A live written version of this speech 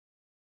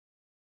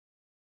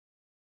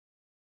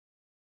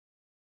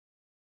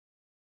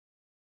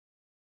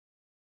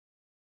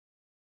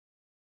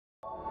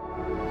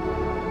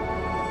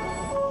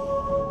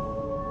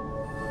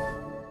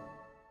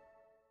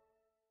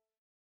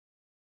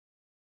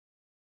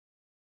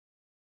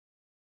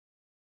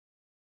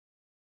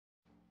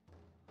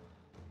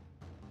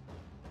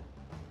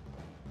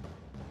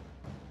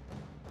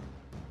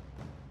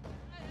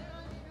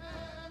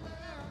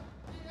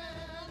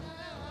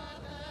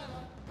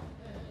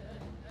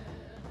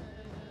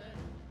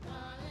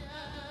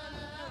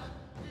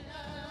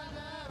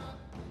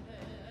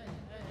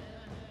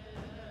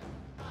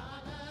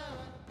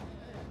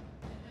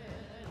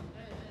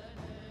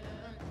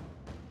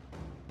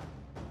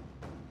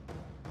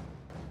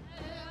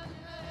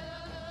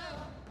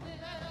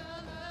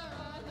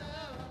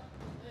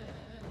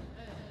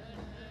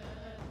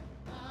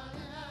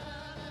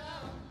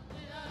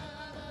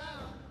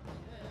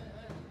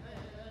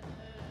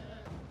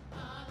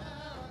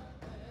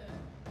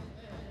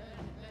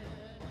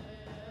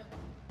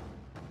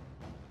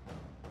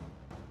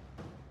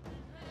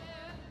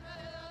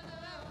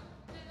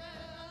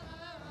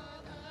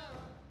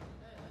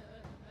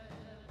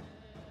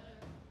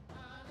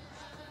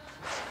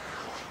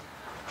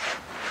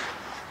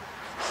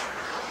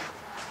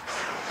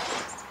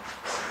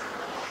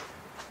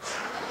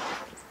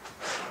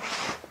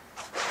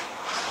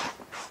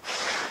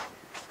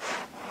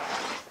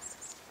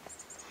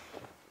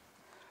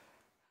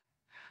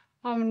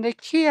I'm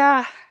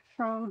Nikeeya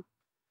from,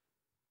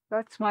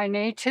 that's my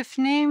native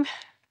name.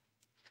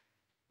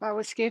 That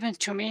was given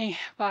to me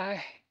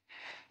by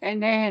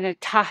Ene and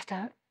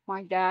Tata,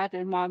 my dad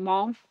and my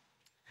mom.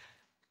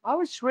 I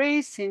was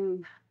raised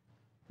in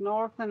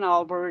northern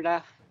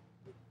Alberta.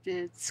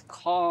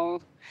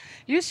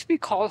 Used to be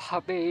called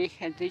Habe,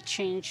 and they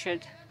changed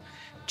it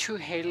to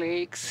Hay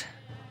Lakes.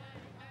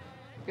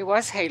 It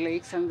was Hay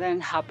Lakes and then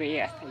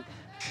Habe, I think.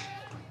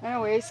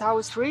 Anyways, I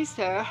was raised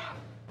there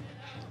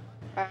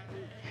and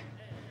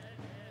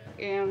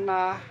in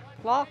a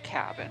log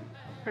cabin.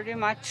 Pretty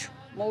much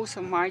most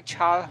of my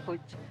childhood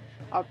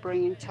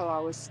upbringing till I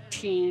was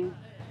teen,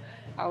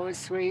 I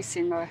was raised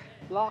in a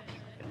log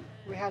cabin.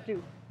 We had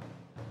to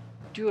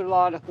do a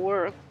lot of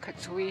work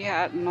because we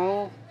had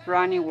no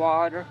running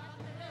water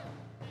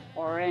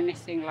or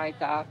anything like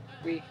that.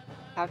 We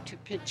had to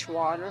pitch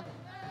water.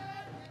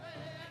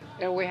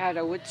 And we had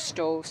a wood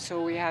stove,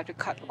 so we had to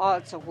cut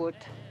lots of wood.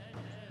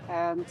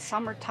 And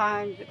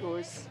summertime, there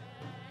was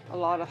a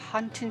lot of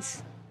hunting,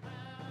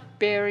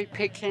 berry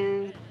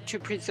picking to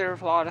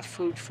preserve a lot of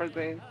food for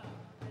the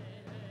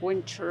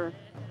winter.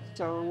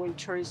 So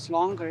winter is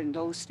longer in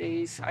those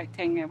days. I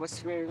think it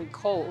was really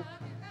cold.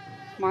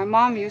 My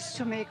mom used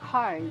to make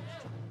hides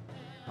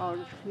out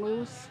of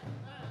moose,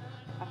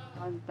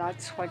 and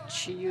that's what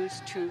she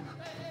used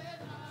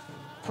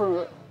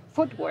for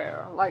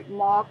footwear, like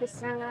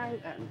moccasin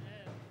and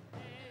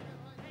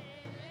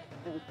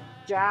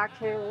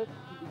jacket.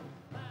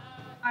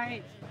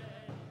 My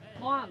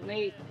mom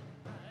made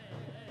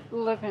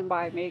living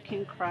by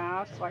making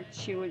crafts. Like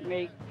she would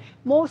make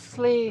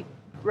mostly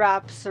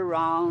wraps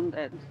around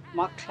and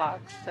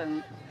mucklucks,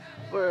 and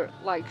were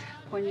like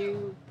when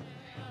you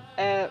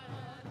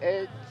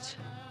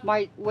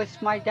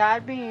with my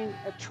dad being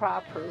a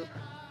trapper,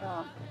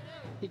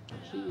 he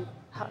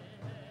had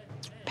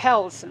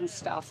pelts and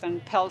stuff,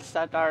 and pelts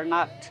that are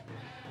not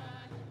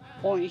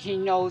only he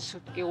knows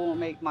it won't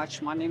make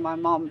much money. My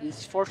mom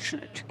is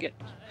fortunate to get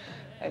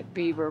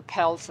beaver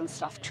pelts and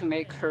stuff to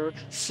make her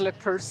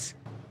slippers,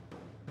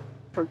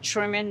 for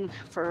trimming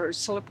for her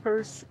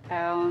slippers,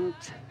 and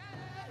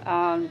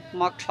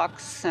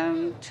mucklucks,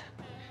 and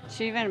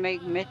she even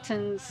make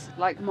mittens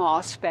like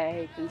moss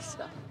bag and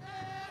stuff.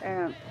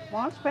 And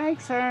moss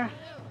bags are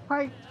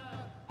quite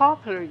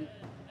popular.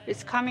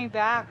 It's coming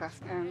back,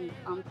 and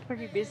I'm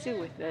pretty busy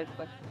with it.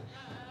 But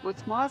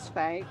with moss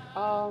bag,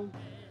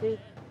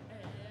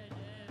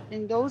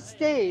 in those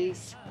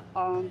days,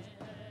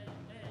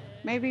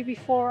 maybe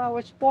before I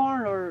was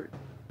born, or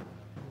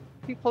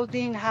people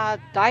didn't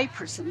have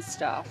diapers and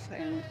stuff,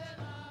 and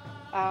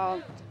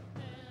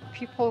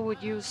people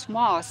would use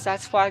moss.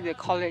 That's why they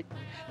call it.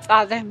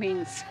 That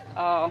means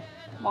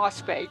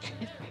moss bag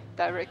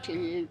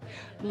directly.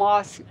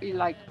 Moss,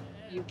 like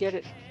you get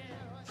it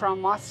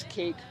from moss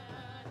cake.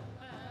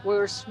 We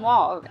were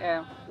small,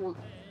 and we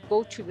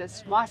go to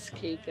this moss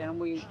cake, and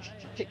we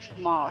pick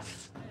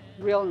moss,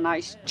 real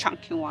nice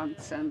chunky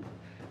ones, and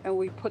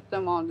we put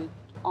them on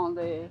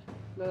the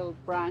little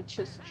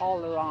branches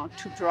all around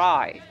to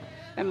dry.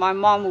 And my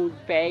mom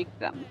would bag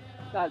them.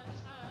 That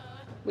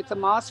with the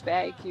moss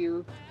bag,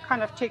 you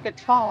kind of take a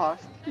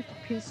cloth, a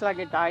piece like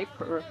a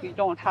diaper, if you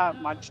don't have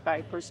much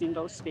diapers in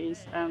those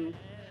days, and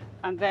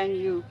then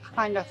you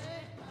kind of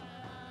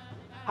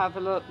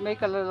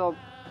make a little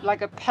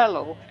like a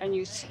pillow, and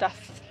you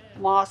stuff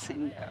moss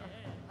in there,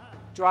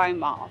 dry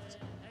moss,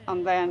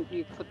 and then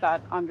you put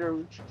that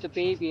under the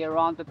baby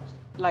around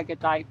like a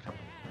diaper.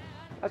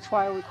 That's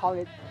why we call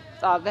it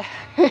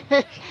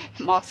the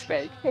moss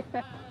bag.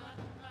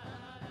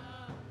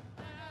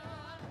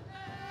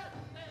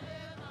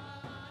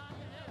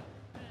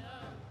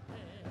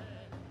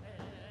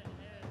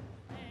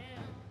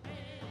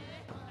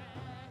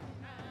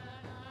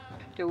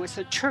 There was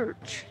a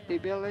church. They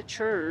built a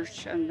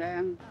church, and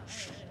then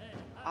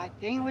I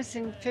think it was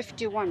in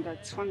 51.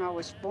 That's when I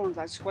was born.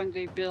 That's when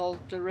they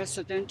built the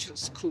residential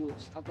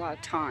schools at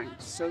that time.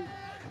 So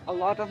a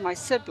lot of my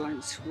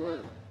siblings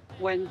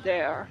went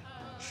there,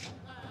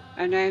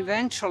 and then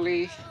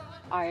eventually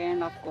I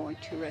ended up going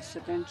to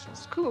residential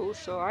school.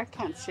 So I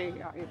can't say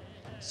I'm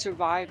a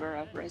survivor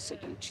of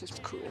residential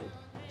school.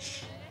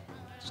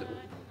 So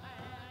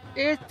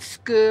it's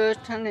good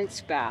and it's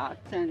bad,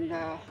 and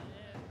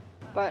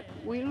but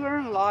we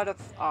learn a lot of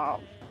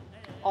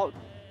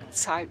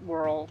outside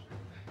world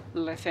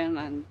living,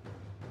 and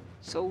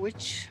so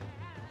which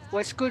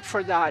was good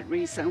for that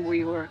reason.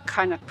 We were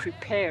kind of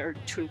prepared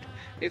to,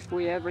 if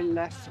we ever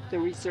left the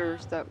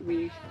reserves, that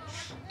we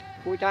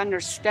would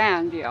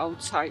understand the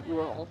outside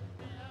world.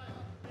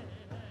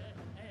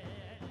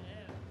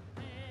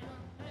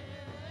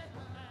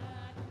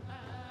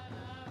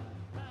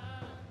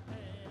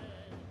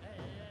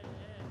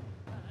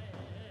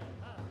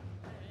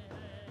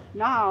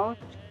 Now,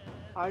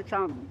 as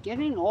I'm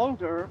getting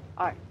older,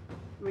 I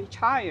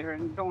retire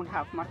and don't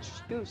have much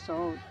to do.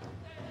 So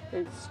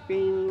it's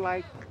been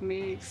like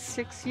maybe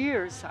 6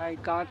 years I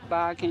got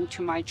back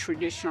into my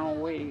traditional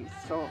ways.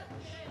 So,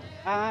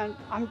 and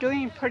I'm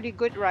doing pretty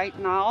good right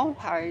now.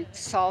 I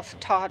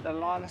self-taught a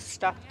lot of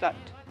stuff that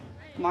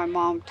my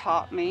mom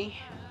taught me,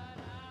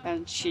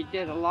 and she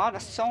did a lot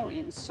of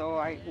sewing, so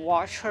I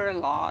watched her a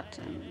lot,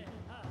 and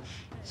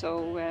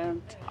so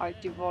I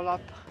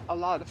developed a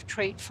lot of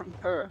trade from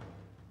her.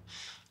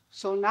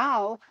 So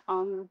now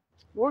I'm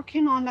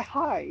working on the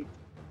hide,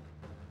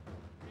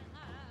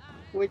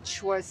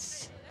 which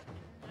was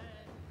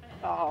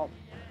uh,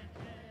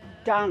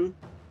 done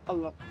a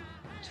lot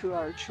to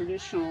our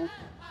traditional.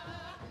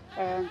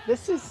 And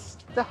this is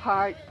the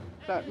hide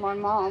that my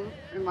mom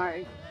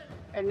and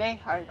ene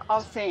hide.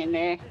 I'll say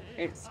ene.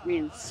 It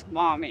means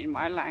mom in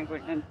my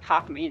language, and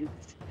pa means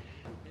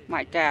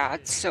my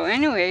dad. So,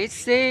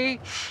 anyways, they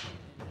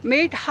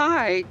made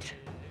hide.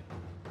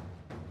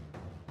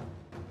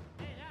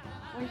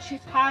 When she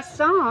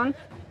passed on,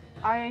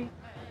 I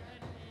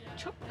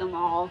took them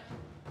all.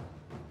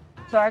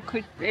 So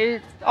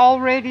it's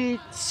already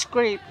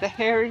scraped. The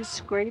hair is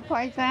scraped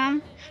by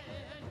them,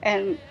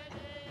 and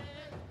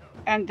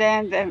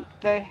then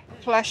the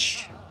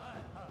flesh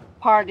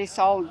part is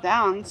all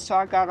done. So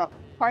I got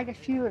quite a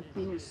few of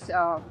these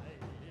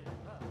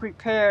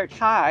prepared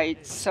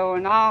hides. So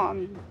now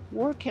I'm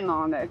working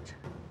on it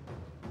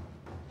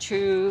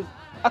to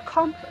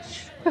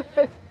accomplish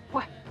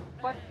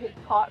what they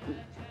taught me.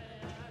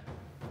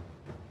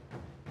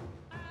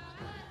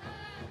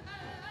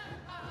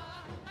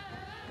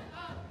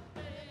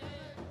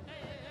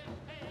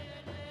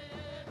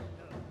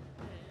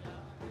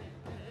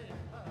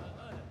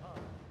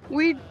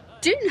 We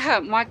didn't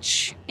have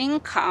much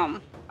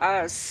income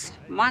as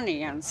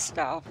money and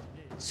stuff.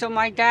 So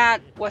my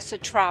dad was a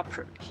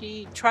trapper.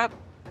 He trapped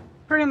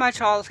pretty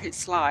much all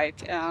his life,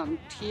 and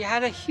he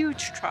had a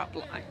huge trap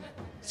line.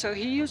 So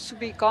he used to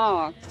be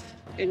gone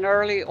in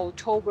early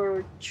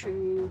October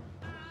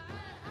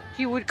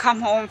he would come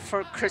home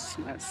for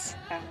Christmas,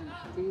 and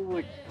he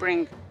would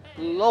bring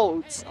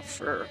loads of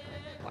fur.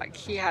 Like,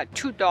 he had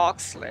 2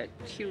 dog sled,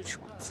 huge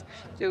ones.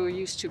 They were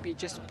used to be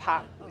just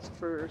packed with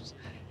furs.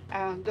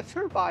 And the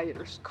fur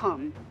buyers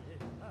come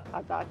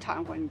at that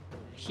time when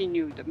he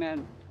knew the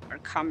men are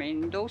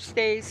coming. In those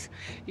days,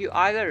 you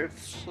either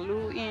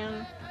flew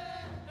in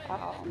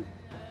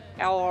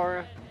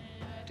or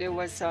there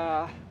was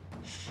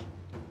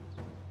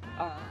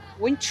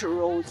winter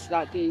roads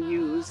that they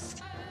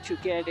used to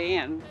get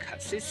in,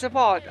 because it's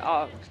about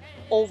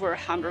over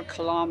 100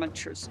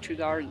 kilometers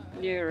to our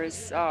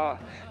nearest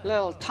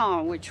little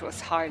town, which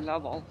was high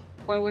level.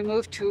 When we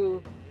moved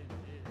to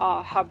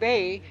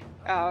Habay,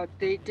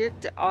 they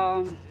did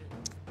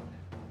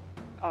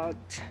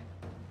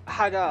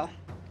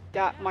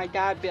my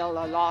dad built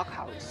a log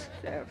house.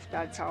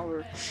 That's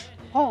our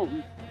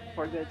home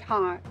for the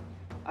time.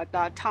 At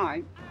that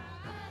time,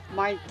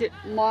 my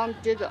mom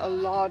did a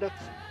lot of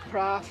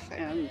craft,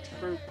 and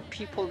for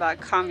people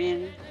that come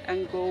in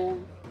and go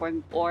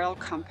when oil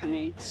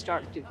company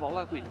start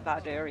developing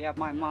that area,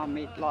 my mom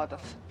made a lot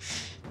of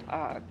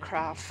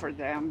craft for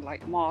them,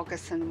 like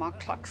moccasin,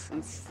 mucklucks,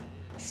 and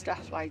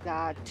stuff like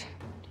that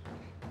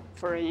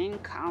for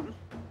income.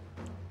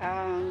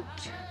 And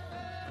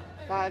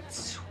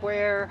that's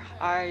where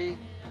I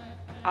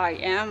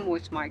am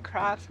with my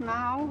craft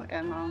now,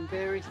 and I'm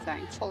very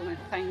thankful and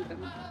thank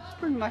them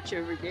pretty much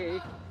every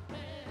day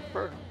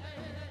for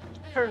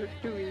her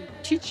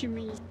teaching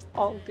me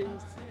all these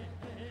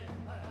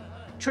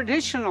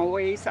traditional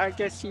ways, I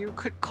guess you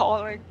could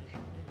call it.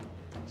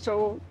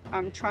 So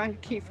I'm trying to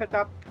keep it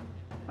up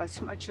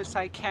as much as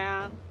I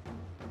can.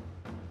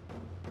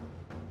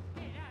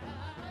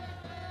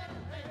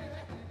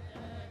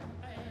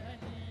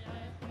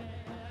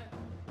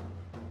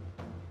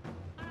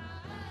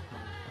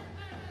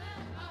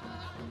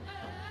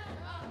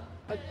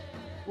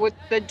 With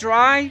the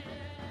dry,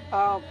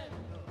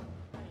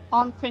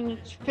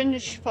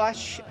 unfinished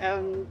flesh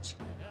and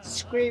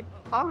scrape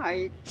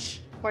hide,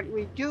 what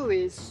we do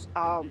is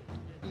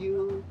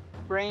you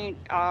bring,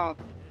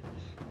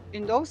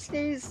 in those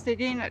days,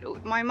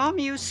 my mom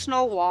used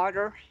snow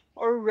water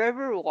or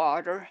river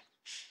water.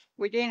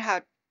 We didn't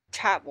have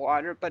tap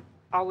water, but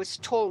I was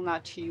told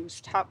not to use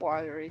tap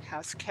water. It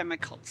has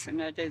chemicals in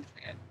it.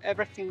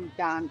 Everything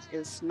done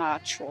is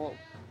natural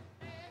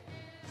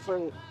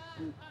for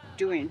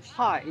doing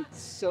hides.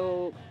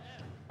 So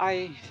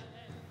I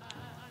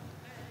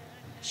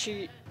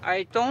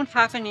don't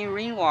have any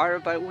rainwater,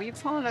 but we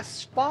found a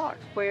spot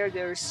where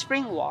there's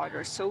spring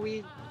water. So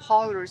we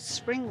hollered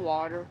spring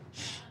water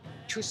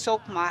to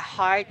soak my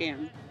hide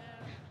in.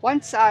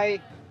 Once I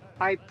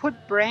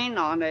put brain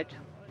on it,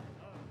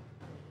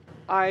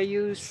 I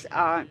use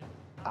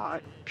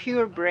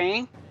pure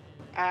brain,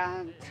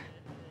 and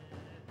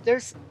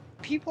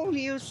people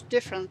use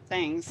different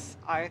things.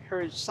 I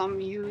heard some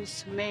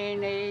use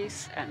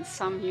mayonnaise and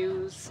some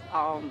use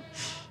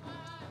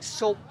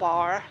soap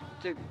bar,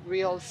 the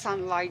real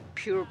sunlight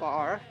pure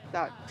bar.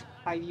 That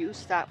I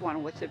use that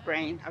one with the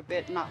brain a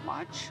bit, not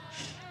much.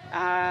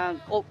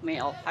 And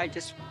oatmeal. I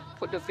just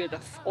put a bit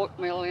of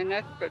oatmeal in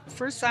it. But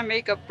first I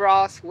make a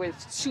broth with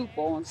soup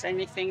bones,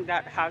 anything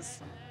that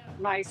has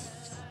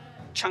nice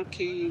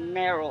chunky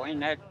marrow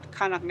in it.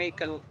 Kind of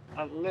make a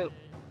little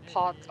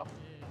pot of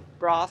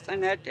broth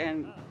in it,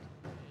 and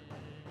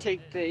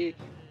take the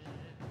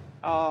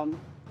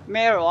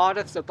marrow out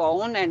of the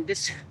bone and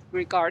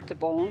disregard the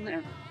bone.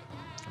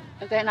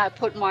 And then I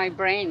put my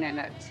brain in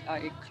it.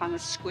 I kind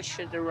of squish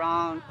it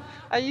around.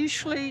 I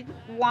usually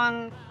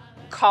one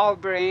cow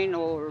brain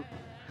or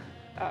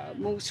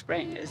moose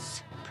brain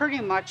is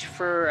pretty much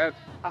for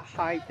a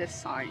hide this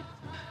side.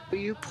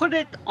 You put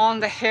it on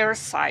the hair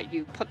side.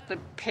 You put the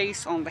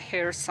paste on the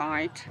hair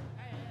side.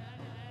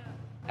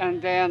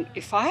 And then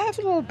if I have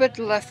a little bit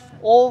left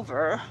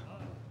over,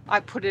 I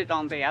put it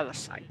on the other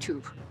side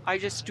too. I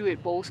just do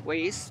it both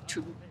ways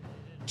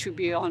to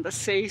be on the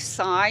safe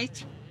side.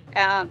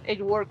 And it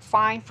worked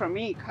fine for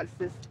me because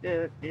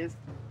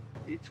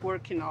it's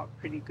working out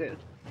pretty good.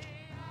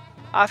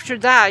 After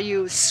that,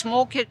 you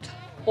smoke it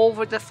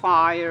over the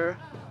fire.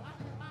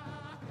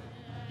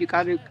 You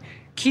got to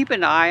keep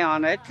an eye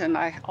on it, and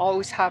I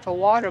always have a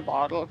water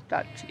bottle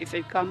that if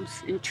it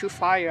comes into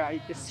fire,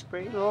 I just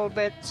spray a little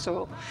bit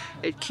so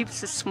it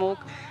keeps the smoke,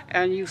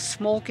 and you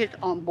smoke it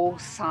on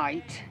both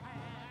sides.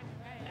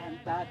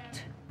 And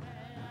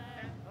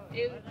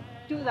you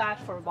do that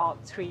for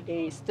about 3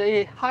 days.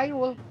 The hide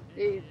will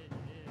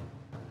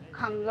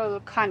become a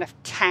little kind of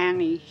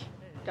tanny,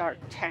 dark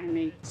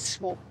tanny,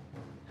 smoke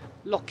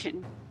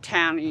looking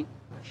tanny.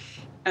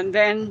 And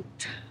then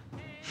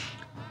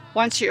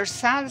once you're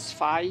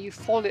satisfied, you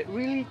fold it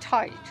really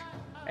tight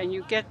and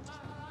you get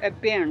a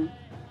bin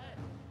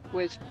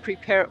with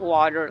prepared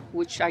water,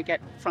 which I get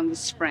from the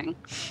spring.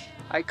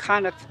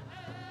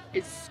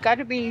 It's got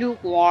to be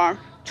lukewarm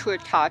to a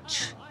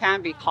touch,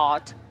 can be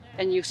hot,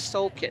 and you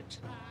soak it.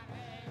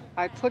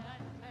 I put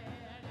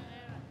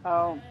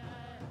a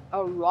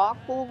rock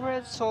over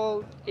it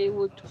so it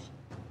would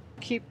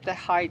keep the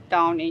hide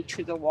down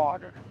into the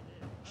water.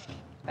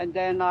 And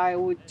then I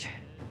would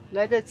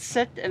let it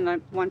sit, and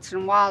then once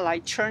in a while I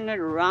turn it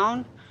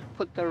around,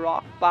 put the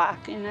rock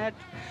back in it,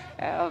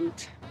 and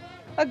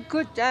a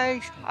good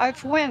day,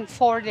 I've went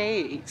 4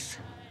 days.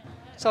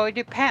 So it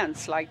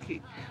depends,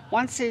 like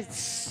once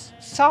it's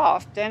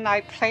soft, then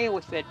I play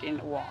with it in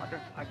the water.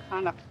 I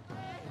kind of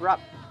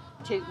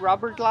take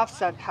rubber gloves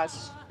that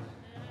has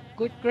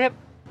good grip,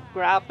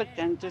 grab it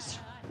and just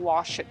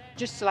wash it,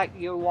 just like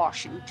you're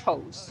washing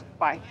clothes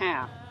by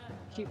hand.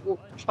 Keep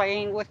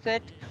playing with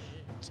it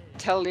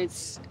till it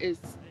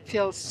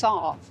feels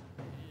soft.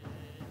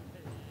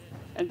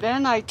 And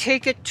then I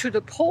take it to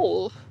the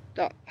pole,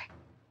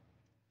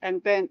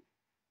 and then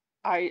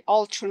I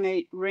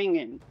alternate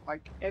ringing.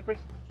 Like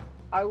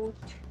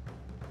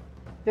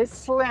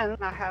this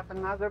length, I have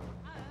another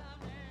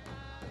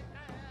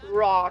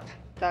rod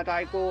that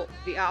I go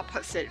the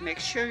opposite. Make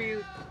sure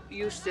you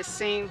use the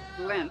same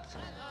length,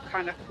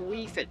 kind of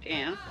weave it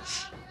in,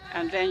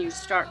 and then you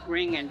start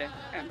ringing it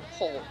and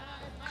pull.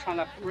 Kind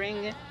of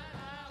ring it,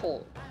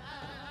 pull,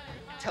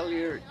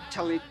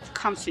 till it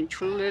comes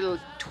into a little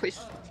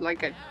twist,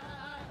 like an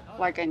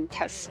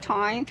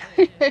intestine,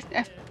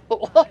 and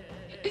pull.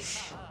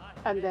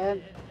 And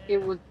then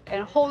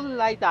and hold it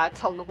like that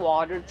till the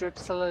water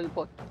drips a little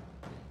bit,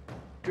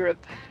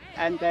 drip,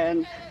 and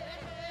then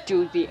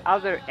do the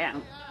other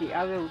end, the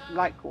other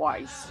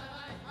likewise,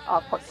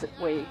 opposite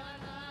way.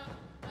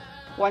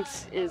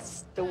 Once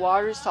the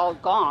water's all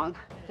gone,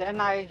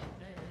 then I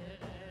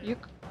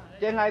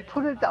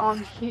put it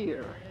on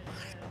here.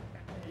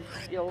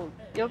 You'll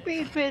be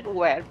a bit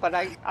wet, but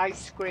I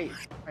scrape.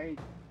 I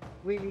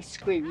really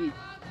scrape.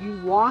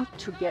 You want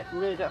to get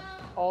rid of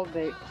all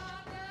the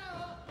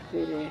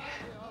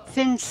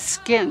thin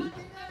skin.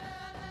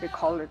 They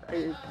call it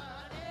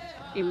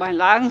in my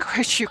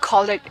language. You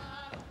call it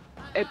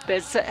a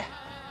beze.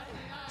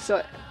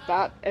 So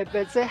that a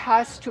beze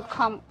has to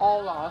come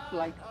all off.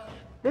 Like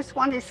this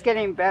one is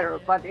getting better,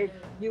 but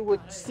you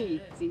would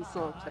see these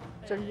sort of things.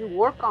 So you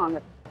work on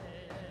it.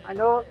 I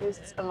know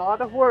it's a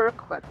lot of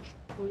work, but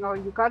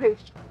you got to.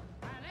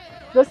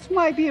 This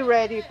might be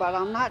ready, but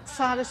I'm not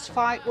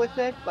satisfied with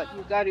it. But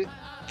you got to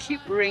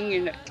keep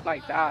wringing it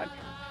like that,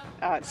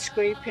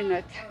 scraping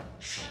it,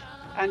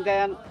 and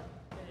then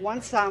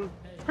once I'm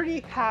pretty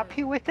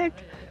happy with it,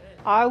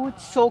 I would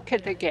soak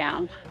it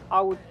again.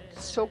 I would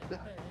soak the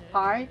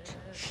hide,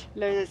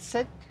 let it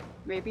sit,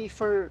 maybe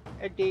for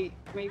a day,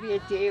 maybe a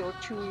day or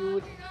two. You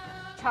would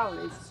tell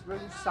it's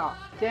really soft.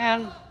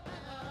 Then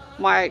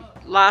my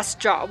last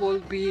job will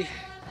be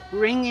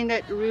wringing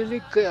it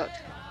really good.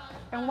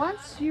 And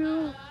once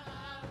you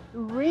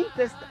wring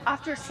this,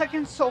 after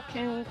second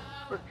soaking,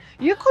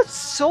 you could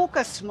soak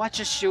as much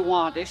as you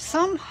want. If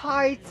some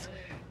hides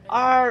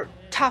are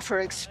tougher,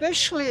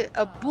 especially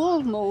a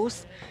bull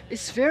moose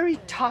is very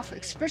tough,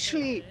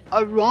 especially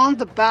around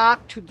the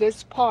back to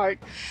this part.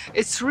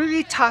 It's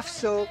really tough,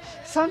 so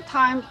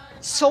sometimes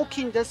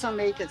soaking doesn't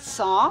make it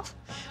soft,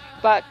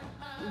 but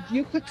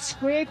you could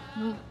scrape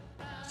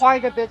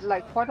quite a bit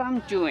like what I'm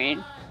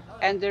doing,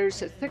 and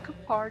there's a thicker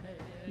part.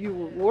 You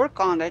will work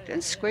on it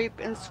and scrape,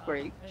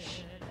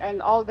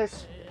 and all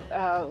this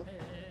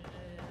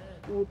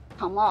would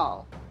come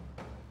out.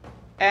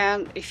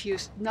 And if you're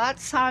not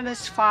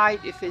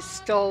satisfied, if it's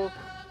still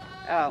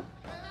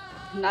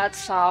not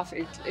soft,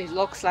 it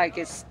looks like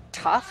it's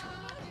tough,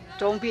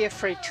 don't be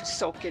afraid to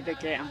soak it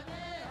again.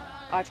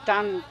 I've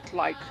done,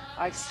 like,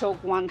 I've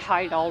soaked one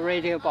hide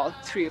already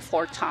about 3 or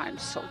 4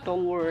 times, so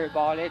don't worry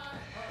about it.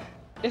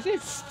 If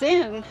it's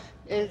thin,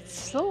 it's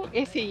so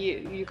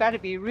iffy. You got to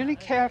be really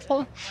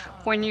careful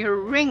when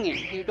you're wringing.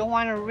 You don't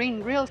want to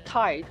wring real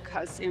tight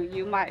because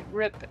you might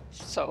rip it.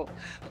 So,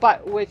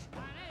 but with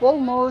bull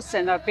moose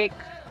and a big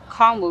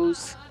cow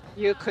moose,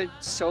 you could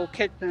soak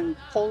it and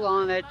pull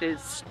on it.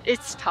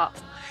 It's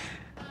tough.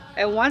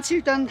 And once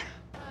you've done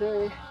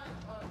the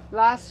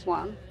last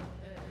one,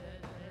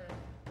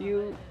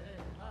 you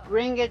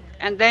wring it,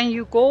 and then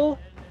you go,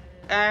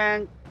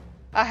 and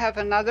I have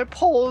another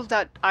pole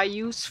that I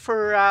use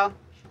for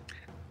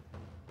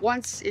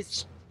once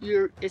it's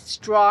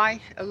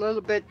dry, a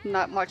little bit,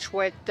 not much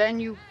wet, then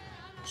you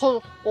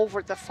pull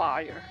over the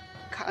fire.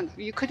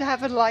 You could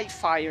have a light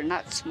fire,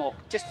 not smoke,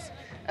 just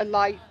a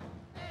light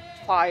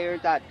fire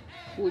that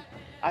would,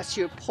 as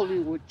you're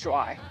pulling, would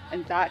dry.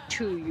 And that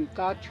too, you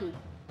got to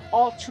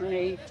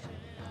alternate.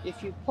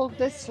 If you pull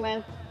this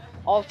length,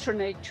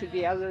 alternate to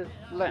the other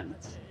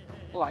length,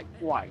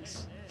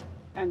 likewise.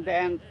 And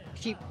then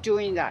keep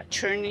doing that,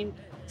 churning.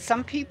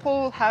 Some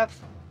people have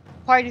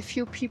quite a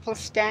few people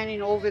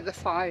standing over the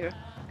fire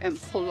and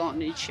pull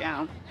on each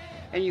end.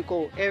 And you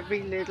go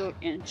every little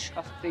inch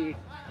of the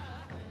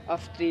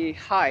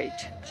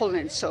hide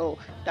pulling, so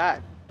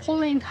that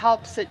pulling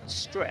helps it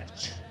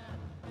stretch.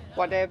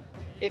 Whatever,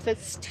 if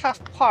it's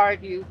tough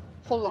part, you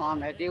pull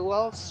on it, it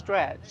will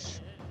stretch.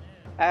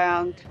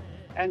 And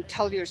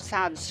until your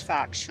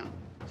satisfaction,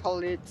 till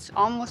it's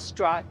almost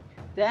dry.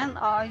 Then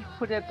I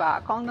put it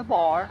back on the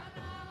bar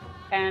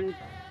and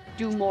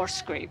do more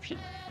scraping.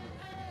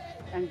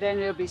 And then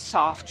it'll be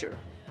softer.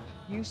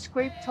 You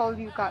scrape till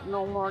you got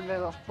no more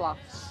little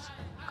fluffs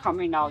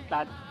coming out,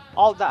 that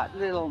all that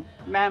little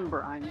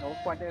membrane or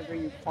whatever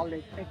you call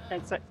it,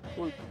 it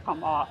will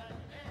come off.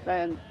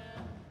 Then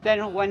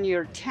when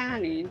you're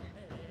tanning,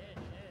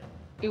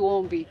 it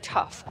won't be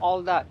tough.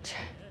 All that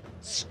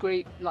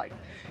scrape, like,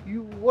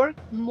 you work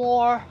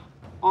more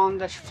on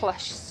the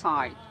flesh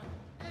side.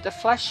 The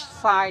flesh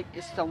side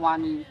is the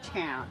one you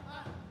tan.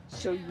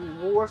 So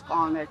you work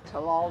on it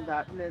till all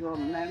that little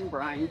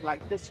membrane,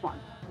 like this one.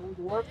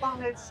 You work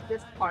on it,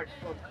 this part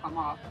will come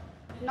off.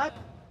 Not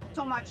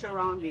so much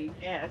around the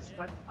edge,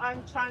 but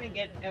I'm trying to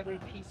get every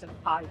piece of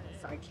hide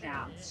as I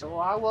can. So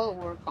I will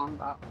work on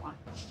that one.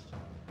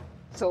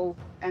 So,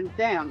 and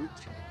then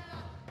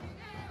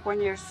when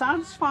you're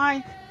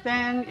satisfied,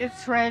 then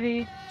it's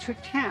ready to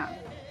tan.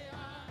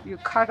 You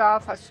cut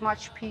off as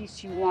much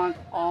piece you want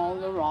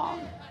all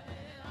around.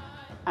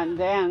 And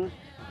then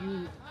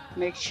you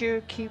make sure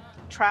you keep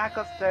track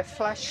of the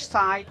flesh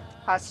side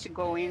has to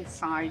go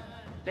inside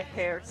the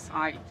hair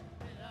side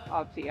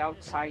of the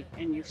outside,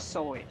 and you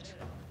sew it.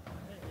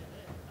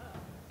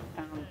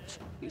 And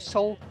you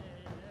sew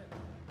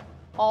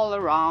all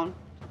around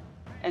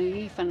and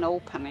leave an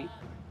opening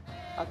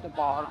at the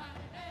bottom.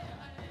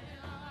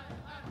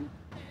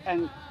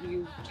 And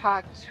you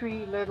tack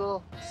 3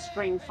 little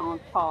strings on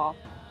top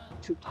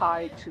to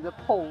tie to the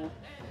pole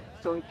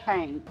so it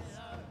hangs.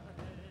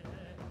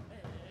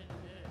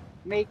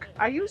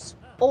 I use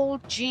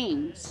old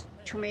jeans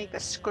to make a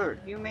skirt.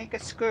 You make a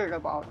skirt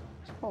about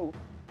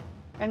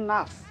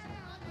enough.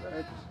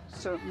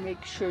 So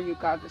make sure you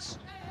got this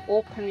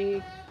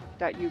opening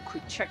that you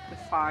could check the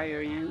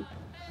fire in.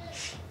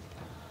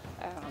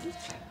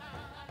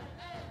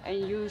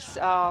 And use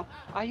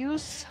I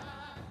use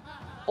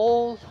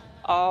old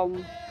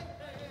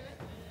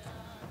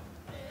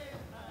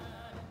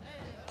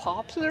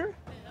poplar,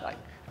 like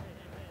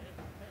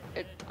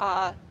it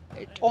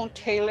don't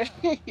tail it.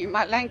 In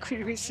my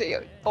language we say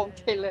it don't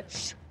tail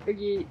it.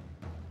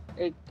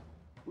 It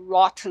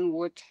rotten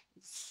wood.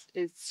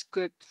 It's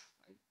good.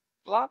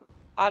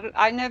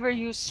 I never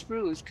use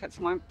spruce because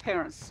my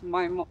parents,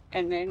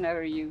 and they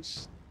never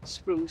use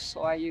spruce,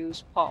 so I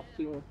use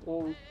poplar.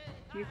 Or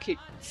you could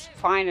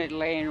find it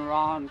laying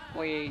around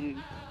way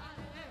in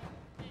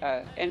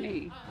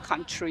any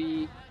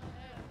country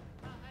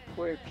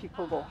where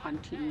people go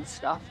hunting and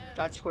stuff.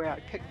 That's where I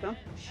pick them.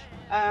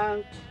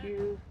 And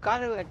you got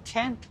to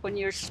attend when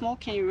you're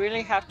smoking. You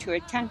really have to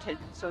attend it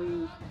so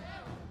you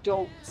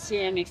don't see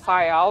any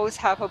fire. I always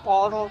have a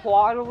bottle of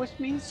water with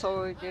me,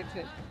 so if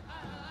it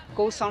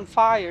goes on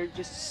fire,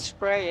 just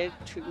spray it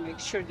to make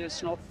sure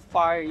there's no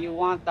fire. You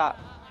want that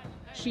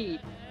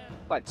heat,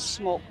 but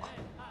smoke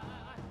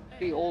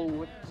the old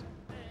wood.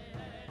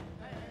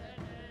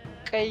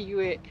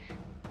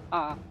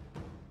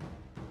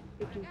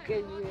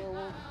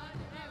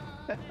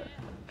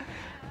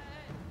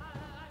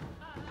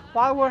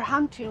 While we're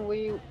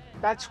hunting,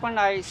 that's when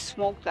I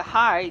smoke the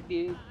hide.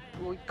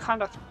 We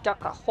kind of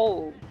dug a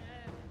hole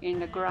in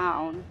the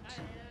ground,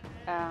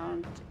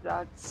 and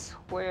that's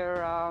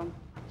where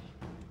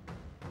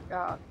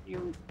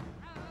you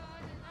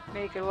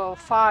make a little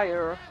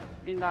fire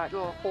in that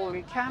little hole.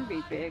 It can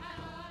be big,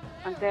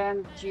 and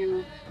then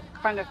you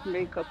kind of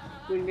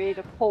we made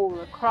a pole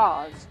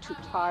across to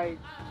tie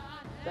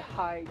the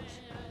hide.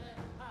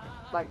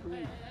 Like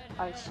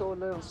I sew a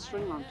little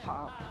string on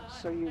top,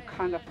 so you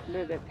kind of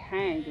let it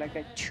hang like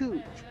a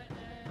tube,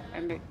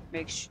 and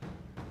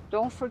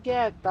don't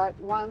forget that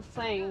one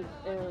thing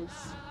is,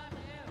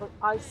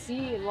 I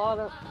see a lot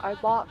of, I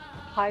bought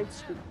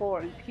hides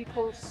before and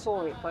people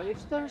sew it, but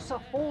if there's a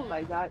hole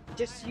like that,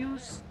 just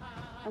use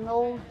an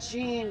old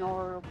jean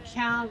or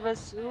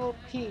canvas little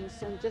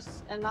piece and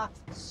just enough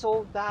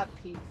sew that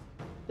piece.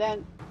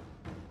 Then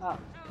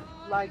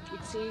like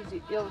it's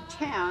easy, it'll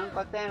tan,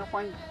 but then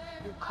when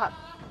you cut,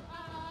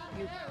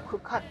 you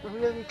could cut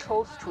really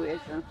close to it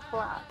and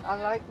flat. I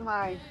like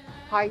my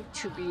hide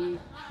to be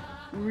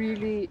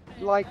really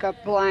like a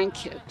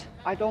blanket.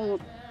 I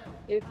don't,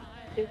 if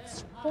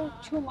it's pulled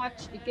too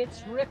much, it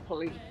gets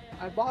ripply.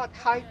 I bought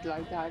hide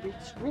like that.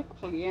 It's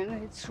ripply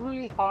and it's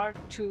really hard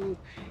to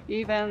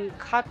even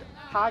cut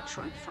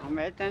pattern from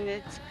it. And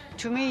it's,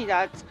 to me,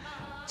 that's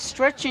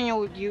stretching.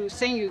 You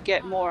think you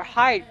get more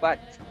hide, but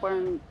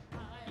when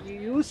you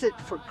use it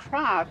for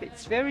craft,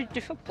 it's very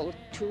difficult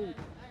to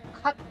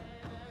cut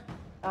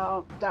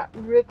that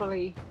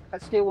ripply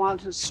because they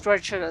want to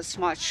stretch it as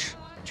much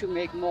to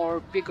make more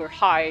bigger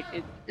hide.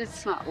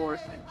 It's not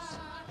worth it.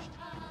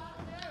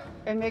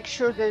 And make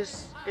sure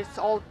it's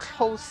all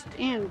closed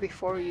in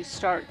before you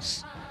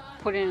start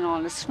putting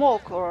on the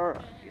smoke,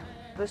 or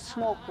the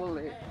smoke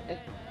will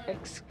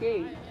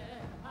escape.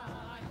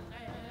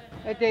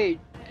 They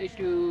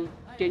do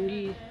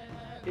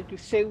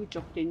sewage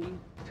of the need.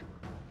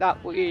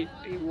 That way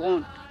it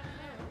won't.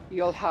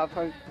 You'll have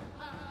a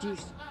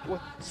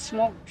with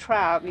smoke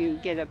trap. You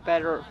get a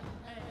better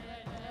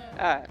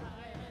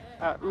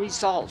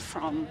result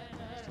from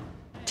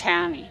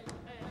tanning.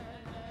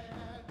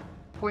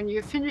 When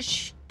you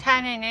finish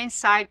tanning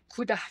inside,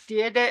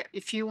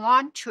 if you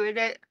want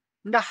to,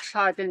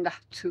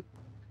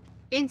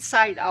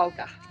 inside out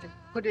after.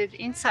 Put it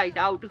inside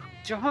out.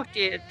 Don't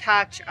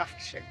attach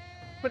after.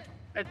 Put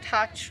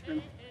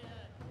attachment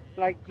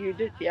like you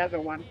did the other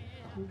one.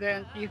 And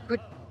then you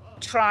could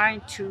try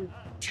to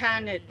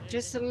tan it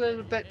just a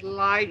little bit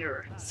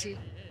lighter. See,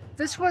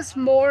 this was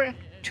more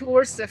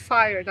towards the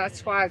fire.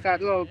 That's why I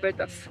got a little bit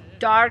of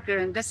darker,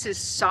 and this is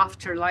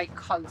softer like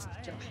color.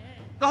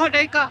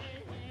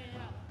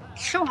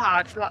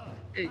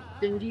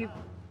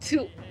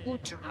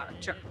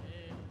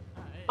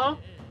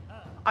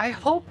 I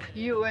hope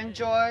you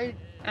enjoyed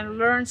and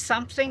learned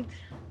something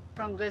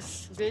from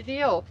this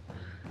video,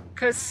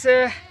 because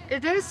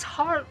it is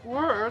hard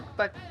work,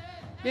 but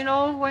you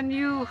know, when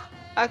you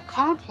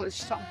accomplish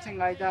something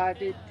like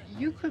that,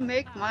 you could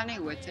make money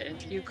with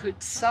it. You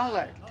could sell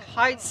it.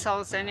 Hide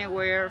sells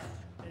anywhere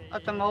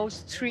at the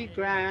most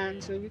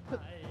 $3,000, so you could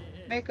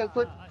make a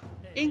good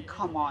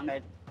income on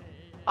it.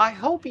 I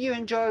hope you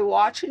enjoy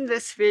watching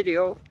this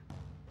video.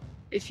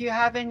 If you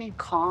have any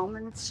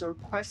comments or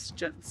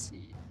questions,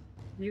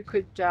 you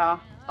could,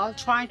 I'll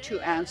try to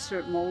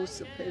answer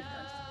most of it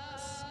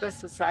as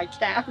best as I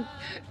can.